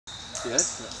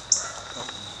Yes?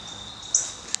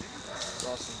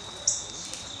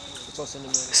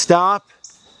 Stop.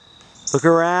 Look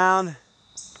around.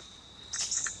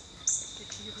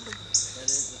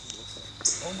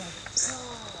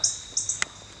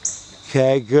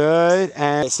 Okay, good.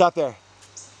 And stop there.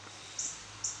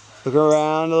 Look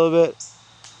around a little bit.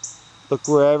 Look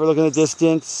wherever, look in the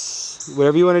distance.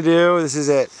 Whatever you want to do, this is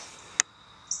it.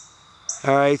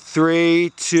 All right,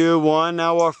 3, 2, 1.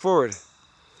 Now walk forward.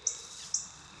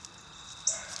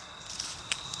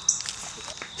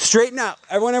 Straighten out.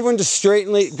 Everyone just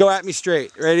straighten, go at me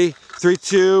straight. Ready? 3,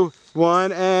 2,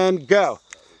 1, and go.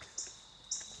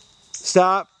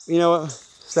 Stop. You know what?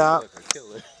 Stop.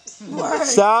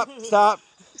 Stop. Stop.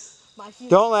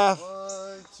 Don't laugh.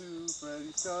 1, 2,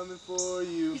 Freddy's coming for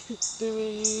you.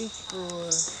 3,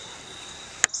 4.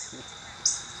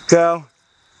 Go.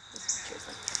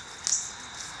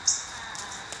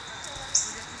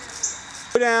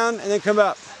 Go down and then come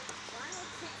up.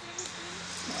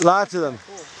 Lots of them.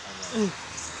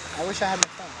 I wish I had my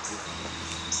phone.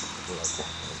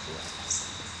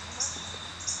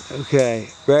 Okay,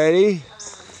 ready?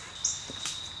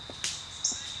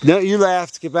 No, you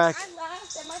laughed. Get back. I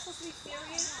laughed. Am I supposed to be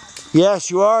serious? Yes,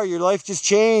 you are. Your life just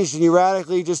changed, and you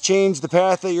radically just changed the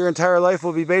path that your entire life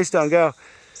will be based on. Go.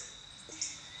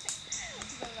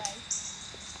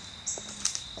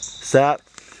 Stop.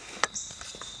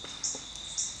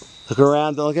 Look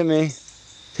around. Don't look at me.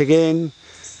 Take it in.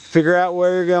 Figure out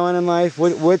where you're going in life,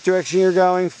 what direction you're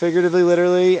going, figuratively,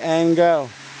 literally, and go.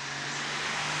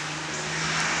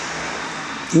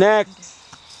 Next.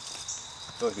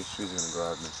 I feel like these trees are going to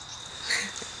grab me.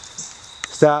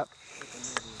 Stop.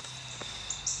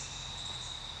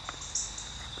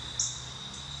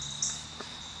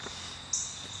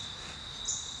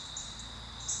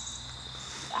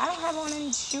 I don't have on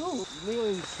any shoes. You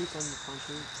literally shoes on the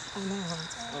concrete. I know.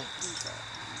 Oh.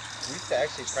 We used to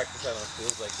actually practice out on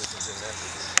fields like this in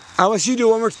gymnastics. Unless you do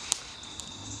one more.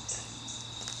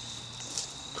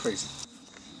 Crazy.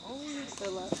 Only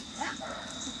Philip.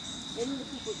 In the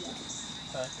people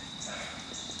yet.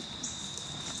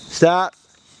 Stop.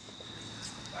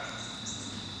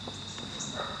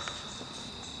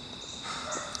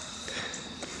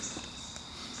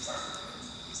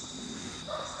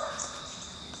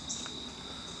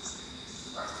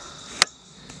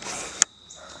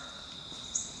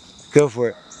 Go for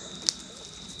it.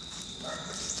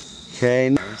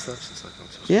 Okay.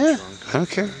 Yeah, I don't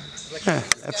care. Yeah,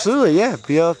 absolutely. Yeah,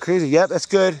 be all crazy. Yep, that's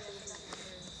good.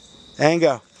 And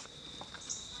go.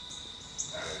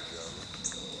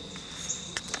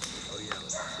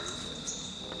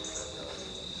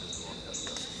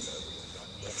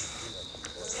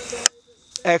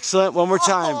 Excellent. One more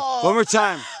time. One more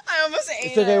time. I almost ate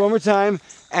It's okay. One more time.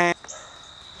 And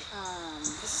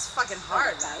This is fucking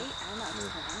hard, right? I don't know.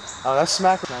 oh, that's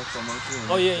smack.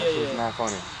 Oh yeah, yeah, yeah. Smack on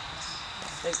it.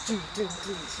 Like, do.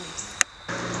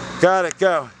 Got it.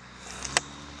 Go.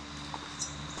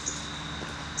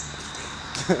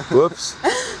 Whoops.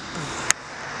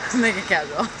 Make it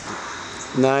casual.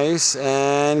 Nice.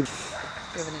 And Do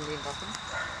you have an Indian coffee?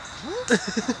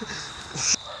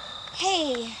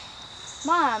 Hey,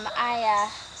 Mom, I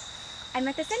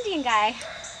met this Indian guy.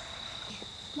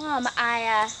 Mom,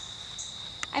 I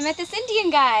met this Indian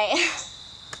guy.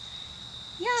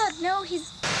 Yeah, no,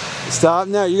 he's... stop.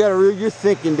 No, you gotta. You're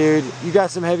thinking, dude. You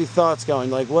got some heavy thoughts going.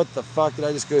 Like, what the fuck did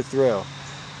I just go through?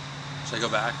 Should I go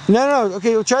back? No.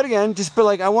 Okay, we'll try it again. Just, but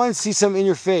like, I want to see something in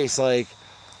your face. Like,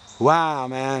 wow,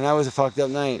 man, that was a fucked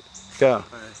up night. Go. All right.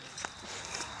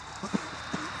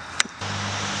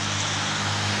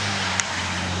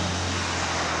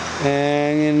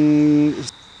 And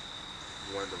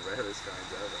One of the rarest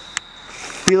kinds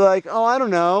ever. be like, oh, I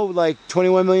don't know, like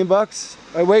 21 million bucks.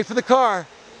 I wait for the car.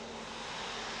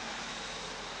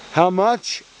 How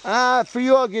much? For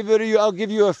you, I'll give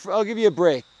you a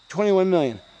break. 21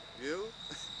 million. You?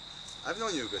 I've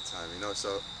known you a good time, you know,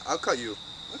 so I'll cut you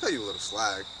a little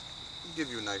slack. I'll give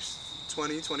you a nice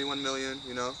 20, 21 million,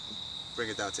 you know. Bring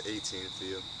it down to 18 for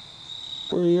you.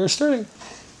 Where you're starting.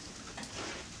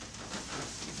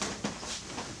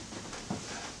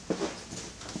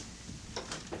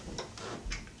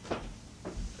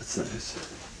 That's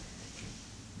nice.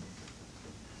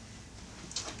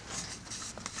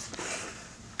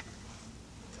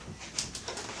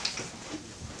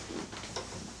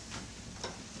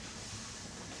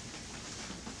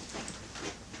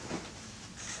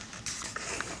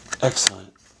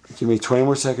 Excellent. Give me 20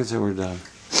 more seconds and we're done.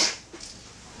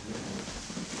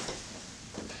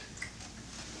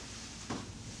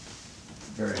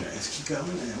 Very nice. Keep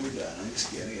going and we're done. I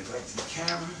just gotta get back to the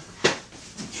camera.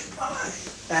 Get my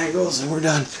angles and we're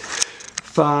done.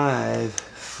 5,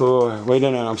 4, wait,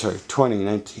 no, I'm sorry, 20,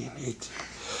 19, 18,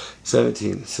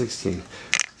 17, 16.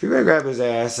 If you're gonna grab his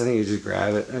ass, I think you just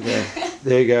grab it. Okay,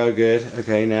 there you go, good.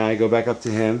 Okay, now I go back up to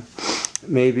him.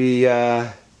 Maybe,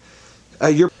 why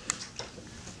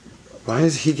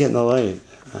is he getting the light?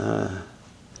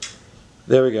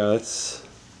 There we go, that's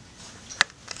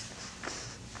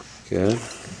good.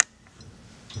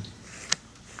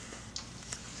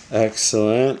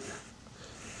 Excellent.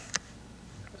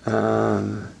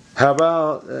 How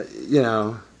about,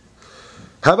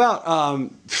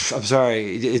 I'm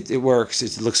sorry, it works,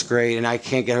 it looks great, and I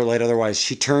can't get her light otherwise.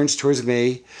 She turns towards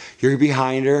me, you're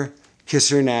behind her, kiss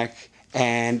her neck,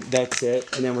 and that's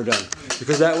it, and then we're done.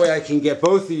 Because that way I can get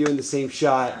both of you in the same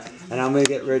shot, and I'm going to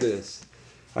get rid of this.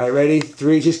 All right, ready?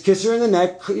 3, just kiss her in the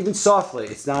neck, even softly.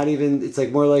 It's not even, it's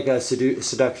like more like a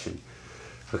seduction.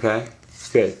 Okay?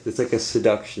 Good. It's like a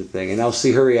seduction thing, and I'll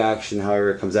see her reaction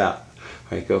however it comes out.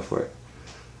 All right, go for it.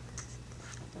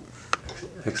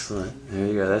 Excellent. There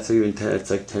you go. That's even,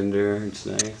 it's like tender, it's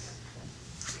nice.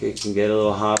 Okay, it can get a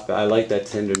little hot, but I like that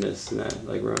tenderness and that,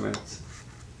 like romance.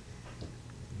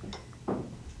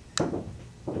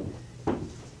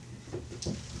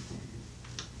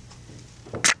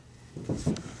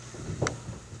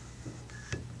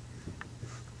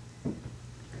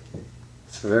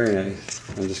 Very nice.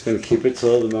 I'm just going to keep it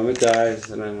till the moment dies,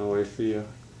 and then I'll wait for you.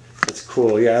 That's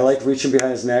cool. Yeah, I like reaching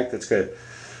behind his neck. That's good.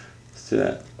 Let's do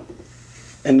that.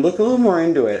 And look a little more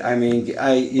into it. I mean,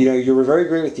 you were very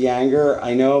great with the anger.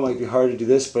 I know it might be hard to do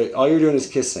this, but all you're doing is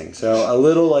kissing. So a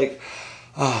little like,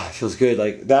 it feels good.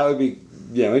 Like that would be,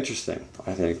 interesting.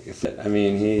 I think.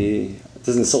 It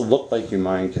doesn't still look like you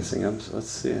mind kissing him. So let's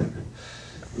see it.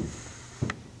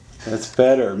 That's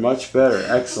better, much better,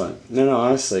 excellent. No,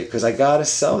 honestly, because I gotta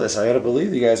sell this. I gotta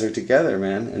believe you guys are together,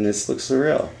 man, and this looks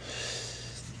surreal.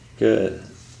 Good,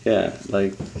 yeah,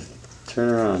 like turn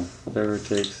around, whatever it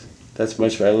takes. That's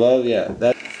much better. I love,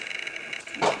 that.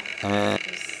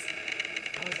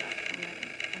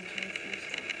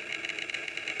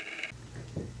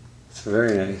 It's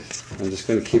very nice. I'm just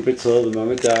gonna keep it till the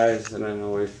moment dies, and then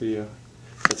I'll wait for you.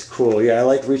 That's cool. Yeah, I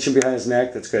like reaching behind his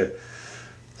neck. That's good.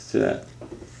 Let's do that.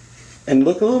 And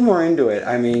look a little more into it.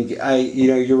 I mean,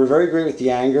 you were very great with the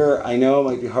anger. I know it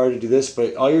might be hard to do this,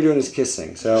 but all you're doing is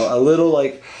kissing. So a little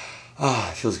like,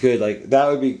 it feels good. Like that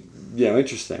would be,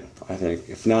 interesting. I think.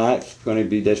 If not, if you're going to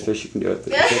be dead fish, you can do it. But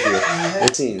you can't do it.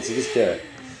 It's seen, so just do it.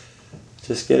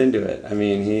 Just get into it. I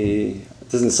mean, it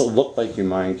doesn't still look like you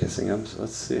mind kissing him. So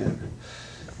let's see it.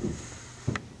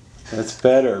 That's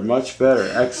better, much better,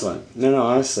 excellent. No,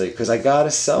 honestly, because I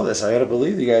gotta sell this. I gotta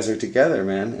believe you guys are together,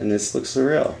 man, and this looks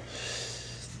surreal.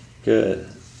 Good,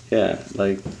 yeah,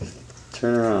 like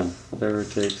turn around, whatever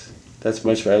it takes. That's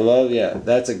much better. I love,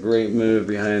 that's a great move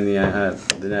behind the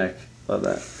neck. Love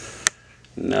that.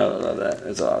 No, I love that.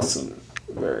 It's awesome.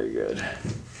 Very good.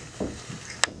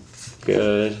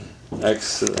 Good.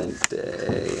 Excellent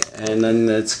day. And then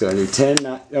let's go. I need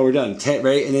 10. We're done. 10,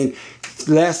 right? And then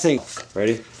last thing.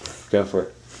 Ready? Go for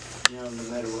it. No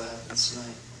matter what happens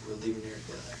tonight, we're leaving here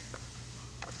together.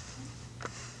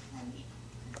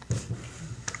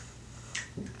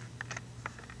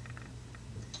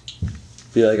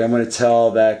 Be like, I'm going to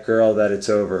tell that girl that it's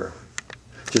over.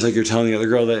 Just like you're telling the other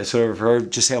girl that it's over for her.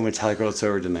 Just say, I'm going to tell that girl it's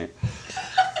over tonight.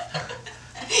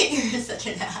 You're such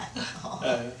an asshole.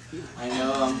 I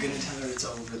know, I'm going to tell her it's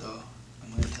over, though.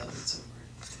 I'm going to tell her it's over.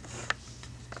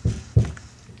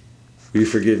 Will you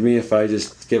forgive me if I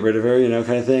just get rid of her,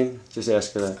 kind of thing? Just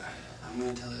ask her that. I'm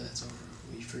going to tell her that's over.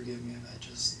 Will you forgive me if I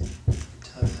just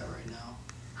tell her that right now?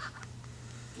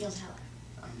 You'll tell her.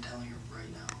 I'm telling her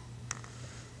right now.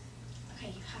 Okay,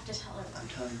 you have to tell her. I'm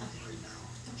telling her right now.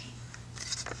 Okay.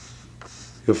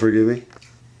 You'll forgive me? You'll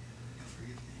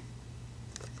forgive me.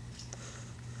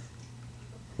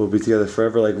 We'll be together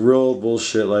forever, like real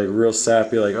bullshit, like real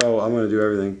sappy, like, oh, I'm going to do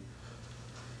everything.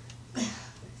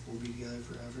 We'll be together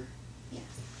forever?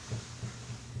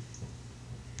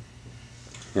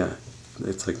 Yeah,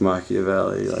 it's like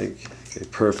Machiavelli, like, okay,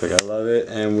 perfect, I love it,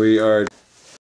 and we are